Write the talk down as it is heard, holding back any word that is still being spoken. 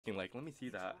like? Let me see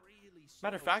that.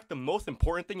 Matter of fact, the most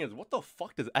important thing is, what the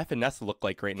fuck does FNS look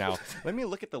like right now? Let me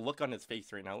look at the look on his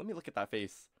face right now. Let me look at that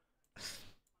face.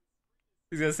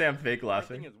 He's gonna say I'm fake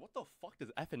laughing. The thing is, what the fuck does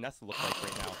FNS look like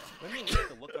right now? Let me look at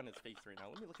the look on his face right now.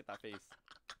 Let me look at that face.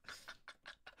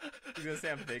 He's gonna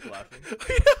say I'm fake laughing. Look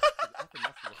at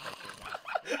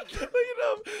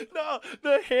him. No,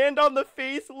 the hand on the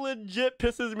face legit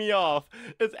pisses me off.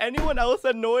 Is anyone else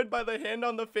annoyed by the hand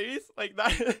on the face? Like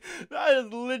that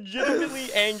is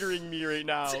legitimately angering me right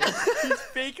now. He's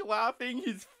fake laughing.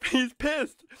 He's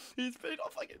pissed. He's fake. Oh,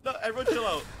 fucking, no, everyone chill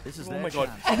out. This is oh their my god.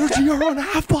 chance. Energy are on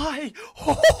half buy.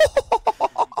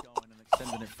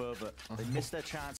 Extending it further. They missed their chance.